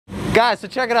Guys, so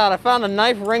check it out. I found a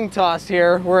knife ring toss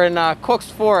here. We're in Cook's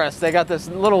Forest. They got this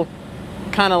little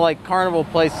kind of like carnival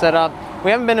place set up.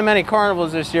 We haven't been to many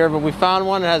carnivals this year, but we found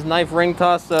one that has knife ring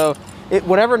toss. So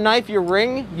whatever knife you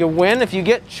ring, you win. If you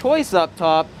get choice up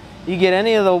top, you get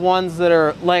any of the ones that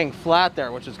are laying flat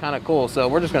there, which is kind of cool. So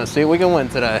we're just gonna see what we can win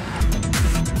today.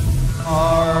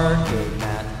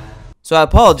 So I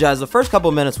apologize. The first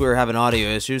couple minutes we were having audio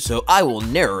issues, so I will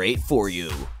narrate for you.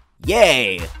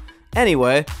 Yay!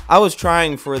 Anyway, I was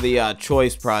trying for the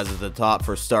choice prize at the top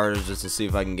for starters just to see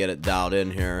if I can get it dialed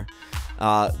in here.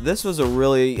 This was a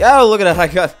really, oh look at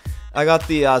it, I got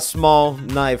the small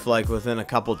knife like within a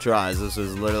couple tries. This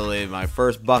was literally my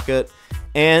first bucket,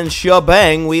 and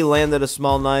shebang, we landed a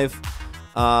small knife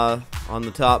on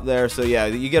the top there. So yeah,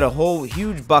 you get a whole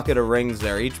huge bucket of rings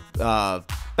there. Each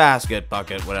basket,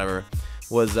 bucket, whatever,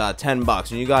 was 10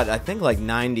 bucks, and you got I think like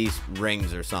 90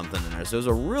 rings or something in there. So it was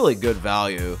a really good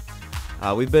value.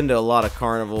 We've been to a lot of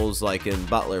carnivals like in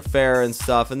Butler Fair and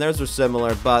stuff, and theirs were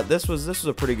similar, but this was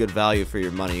a pretty good value for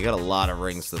your money. You got a lot of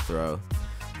rings to throw.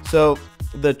 So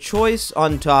the choice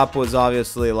on top was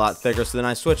obviously a lot thicker, so then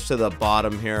I switched to the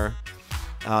bottom here.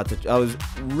 I was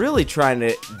really trying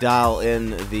to dial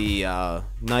in the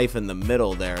knife in the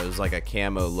middle there. It was like a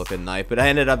camo looking knife, but I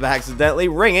ended up accidentally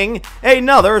ringing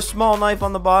another small knife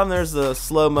on the bottom. There's the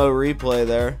slow-mo replay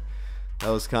there. That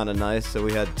was kind of nice. So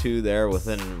we had two there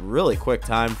within a really quick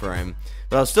time frame.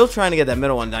 But I was still trying to get that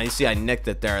middle one down. You see I nicked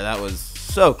it there. That was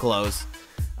so close.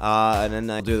 And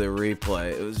then I do the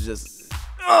replay. It was just,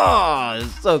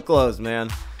 it's so close,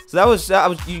 man. So that was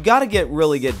you got to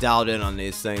really get dialed in on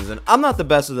these things. And I'm not the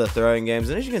best at the throwing games.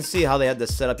 And as you can see how they had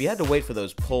this set up, you had to wait for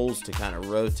those poles to kind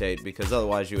of rotate because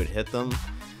otherwise you would hit them.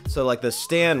 So like the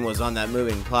stand was on that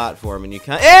moving platform, and you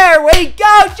kind of, there we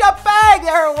go, jump back,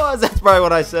 there it was. That's probably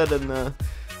what I said in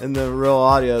the real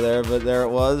audio there, but there it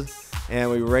was, and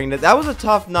we ringed it. That was a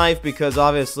tough knife because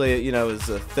obviously, you know, it was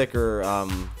a thicker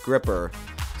gripper,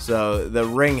 so the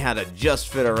ring had to just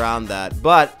fit around that.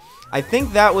 But I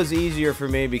think that was easier for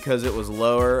me because it was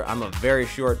lower. I'm a very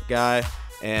short guy,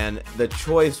 and the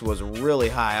choice was really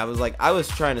high. I was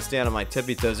trying to stand on my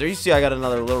tippy toes. There you see I got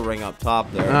another little ring up top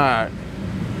there. All right.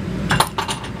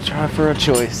 Try for a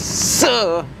choice.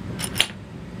 Oh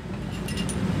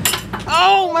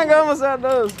my god, almost had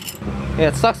those. Yeah,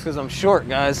 it sucks because I'm short,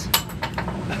 guys.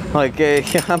 Like,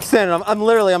 I'm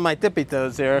literally on my tippy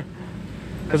toes here.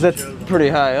 Because it's pretty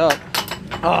high up.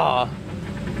 Oh,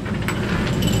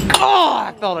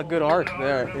 I felt a good arc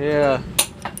there. Yeah.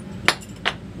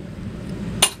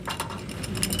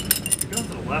 You're going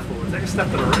to the left a little. Take a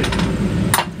step to the right.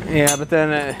 Yeah, but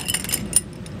then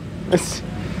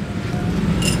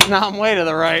now I'm way to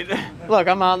the right. Look,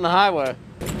 I'm out on the highway.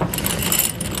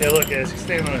 Yeah, look, guys, he's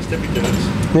standing on his tippy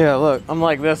toes. Yeah, look, I'm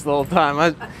like this the whole time.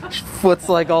 My foot's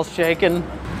like all shaking.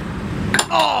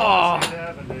 Oh! What's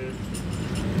happened, dude?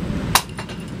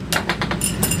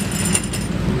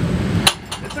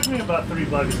 It took me about 3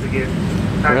 buckets to get.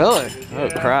 Really? Yeah. Oh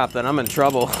crap! Then I'm in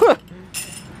trouble.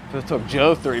 It took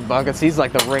Joe 3 buckets. He's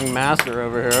like the ring master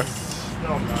over here.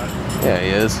 No, I'm not. Yeah, he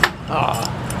is.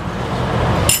 Oh.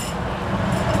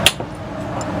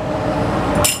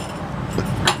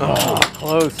 Oh,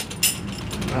 close.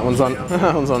 That one's on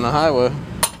the highway.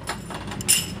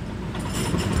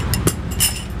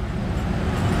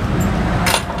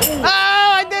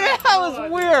 Oh, I did it! That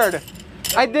was weird.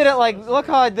 I did it like, look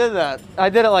how I did that. I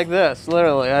did it like this,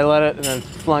 literally. I let it and then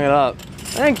flung it up.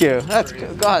 Thank you. That's,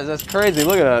 guys, that's crazy.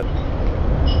 Look at that.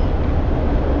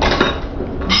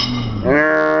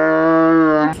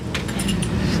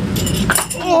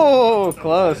 Oh,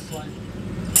 close.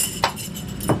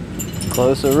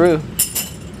 Closer-oo.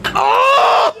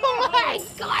 Oh my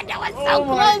god, that was so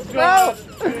close, bro!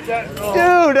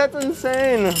 Dude, that's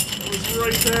insane. It was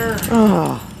right there.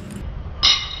 Oh.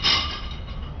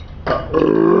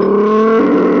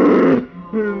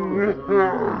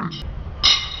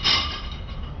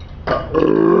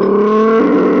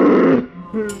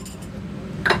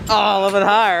 Oh, a little bit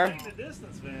higher.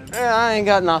 Yeah, I ain't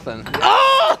got nothing.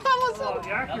 Oh,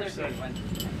 that was so...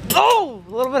 Oh, a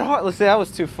little bit hard. Let's see, that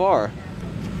was too far.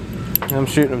 I'm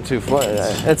shooting him too far.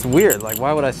 It's weird. Like,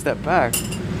 why would I step back?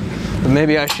 But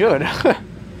maybe I should.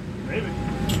 Maybe.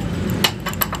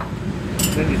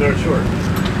 Then you throw it short.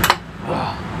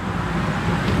 Man.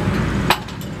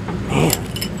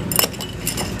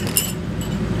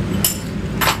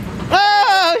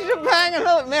 Oh, shebang!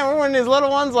 Another. Man, we're one of these little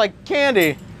ones like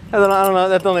candy. I don't know.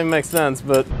 That don't even make sense,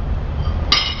 but.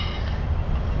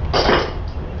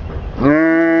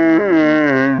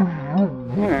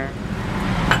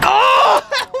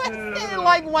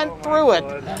 Like went through it.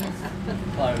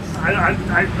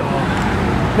 I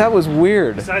That was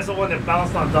weird. Besides the one that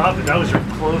bounced on top, and that was your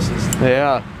closest.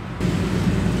 Yeah.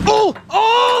 Oh!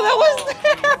 Oh, that was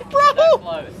there, bro!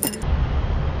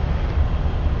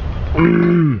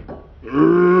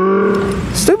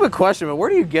 Stupid question, but where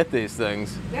do you get these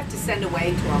things? We have to send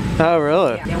away to them. Oh,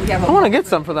 really? Yeah, we have I want to get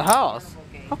some for the house.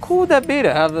 How cool would that be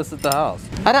to have this at the house?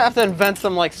 I'd have to invent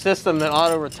some like system that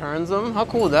auto returns them. How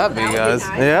cool would that be, guys?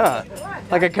 Nice. Yeah.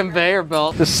 Like a conveyor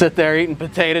belt. Just sit there eating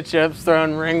potato chips,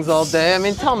 throwing rings all day. I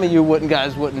mean, tell me you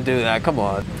guys wouldn't do that. Come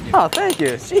on. Oh, thank you.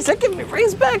 Jeez, that give me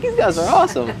rings back. These guys are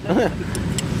awesome.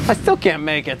 I still can't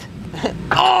make it.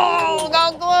 Oh,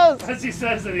 got close. As he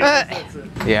says it, he says it.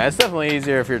 Yeah, it's definitely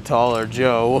easier if you're taller,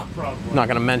 Joe. Probably. I'm not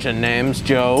gonna mention names,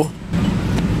 Joe.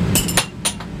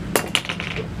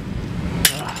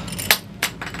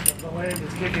 The wind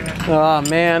is kicking it. Oh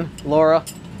man, Laura.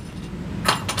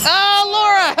 Oh,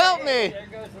 Laura, help me!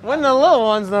 Winning the little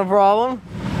one's no problem.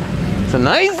 It's a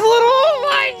nice little, oh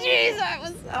my jeez, that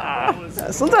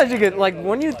was, sometimes you could, like,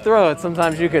 when you throw it,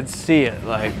 sometimes you could see it,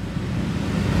 like.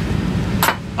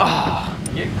 Oh.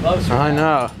 Get closer. I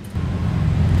know.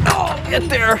 Oh, get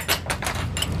there.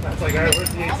 That's like, all right, where's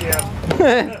the ATM?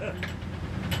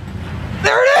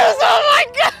 There it is, oh my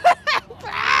God!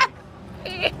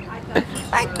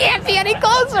 I can't be any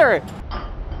closer.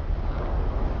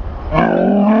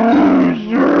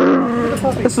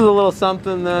 This is a little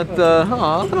something that,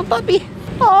 oh, little puppy.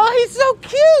 Oh, he's so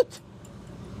cute.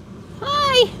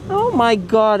 Hi. Oh my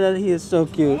God, he is so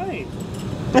cute. Hi.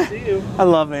 See you. I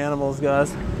love animals,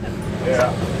 guys.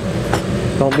 Yeah.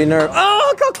 Don't be nervous.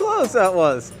 Oh, look how close that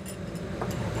was.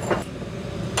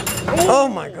 Oh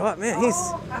my God, man, he's,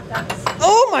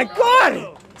 oh my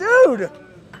God, dude.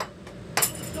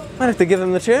 Might have to give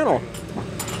him the channel.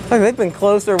 Look, they've been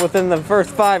closer within the first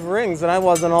 5 rings than I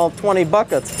was in all 20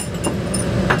 buckets.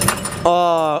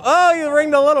 Oh, you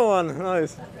ringed a little one.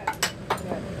 Nice.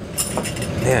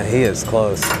 Man, he is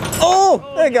close. Oh,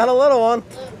 they got a little one.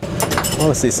 I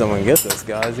want to see someone get this,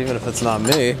 guys, even if it's not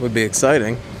me. It would be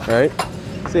exciting, right?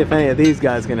 See if any of these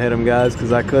guys can hit him, guys,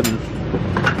 because I couldn't.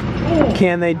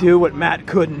 Can they do what Matt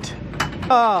couldn't?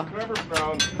 Oh. Whoever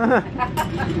found.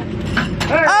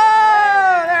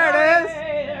 Oh, there it is.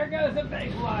 Hey, there goes the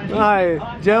big one. Hi,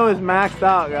 Joe is maxed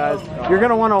out, guys. You're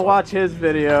gonna want to watch his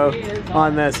video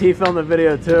on this. He filmed the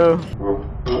video too.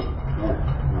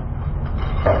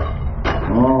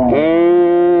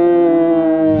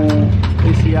 At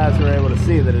least you guys were able to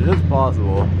see that it is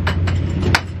possible.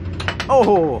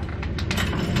 Oh,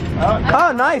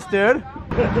 oh, nice, dude.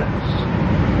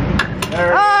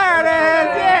 There it is.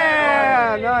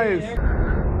 Yeah, nice.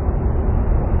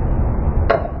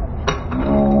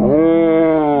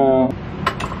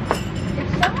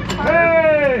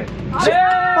 Hey!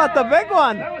 Not the big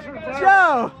one. That was for the fire.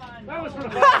 Joe. That was for the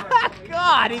fire.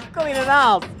 God, he's cleaning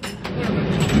out.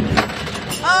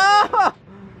 Oh!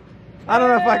 I don't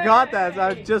know if I got that. So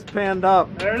I just panned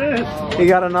up. There it is. He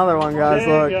got another one, guys.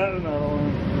 Hey, Look. got another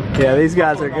one. Yeah, these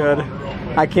guys are good.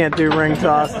 I can't do ring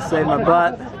toss to save my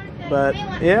butt, but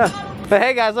yeah. But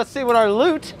hey, guys, let's see what our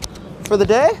loot for the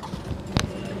day.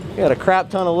 We got a crap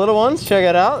ton of little ones. Check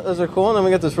it out. Those are cool. And then we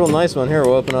got this real nice one here.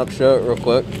 We'll open up, show it real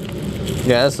quick.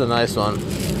 Yeah, that's a nice one.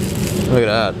 Look at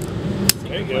that.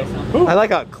 There you go. Ooh. I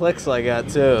like how it clicks like that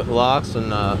too. Locks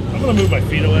and I'm gonna move my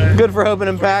feet away. good for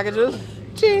opening packages.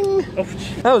 Ching. Oh,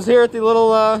 That was here at the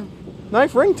little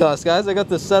knife ring toss, guys. I got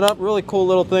this set up. Really cool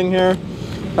little thing here.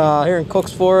 Here in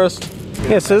Cook's Forest.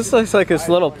 Yeah, so this looks like this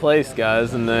little place,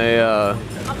 guys, and they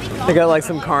got like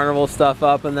some carnival stuff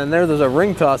up, and then there's a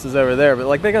ring tosses over there, but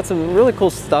like they got some really cool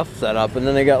stuff set up, and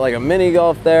then they got like a mini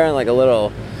golf there and like a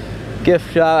little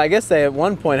gift shop. I guess they at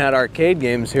one point had arcade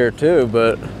games here too,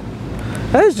 but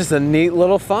that is just a neat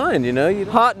little find, you know.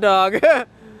 Hot dog.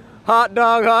 Hot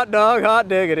dog, hot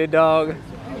diggity dog.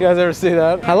 You guys ever see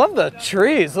that? I love the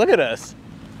trees. Look at this.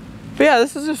 But yeah,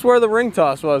 this is just where the ring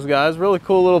toss was, guys. Really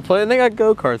cool little place. And they got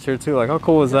go-karts here too. Like, how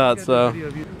cool was that? So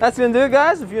that's gonna do it,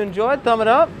 guys. If you enjoyed, thumb it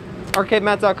up.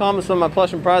 ArcadeMatt.com is some of my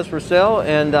plush and prize for sale.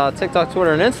 And TikTok,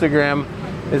 Twitter, and Instagram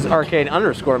is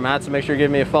arcade_Matt. So make sure you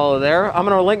give me a follow there. I'm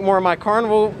gonna link more of my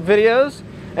carnival videos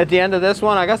at the end of this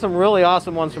one. I got some really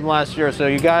awesome ones from last year. So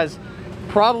you guys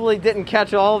probably didn't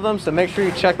catch all of them. So make sure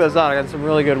you check those out. I got some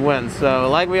really good wins. So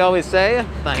like we always say,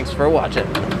 thanks for watching.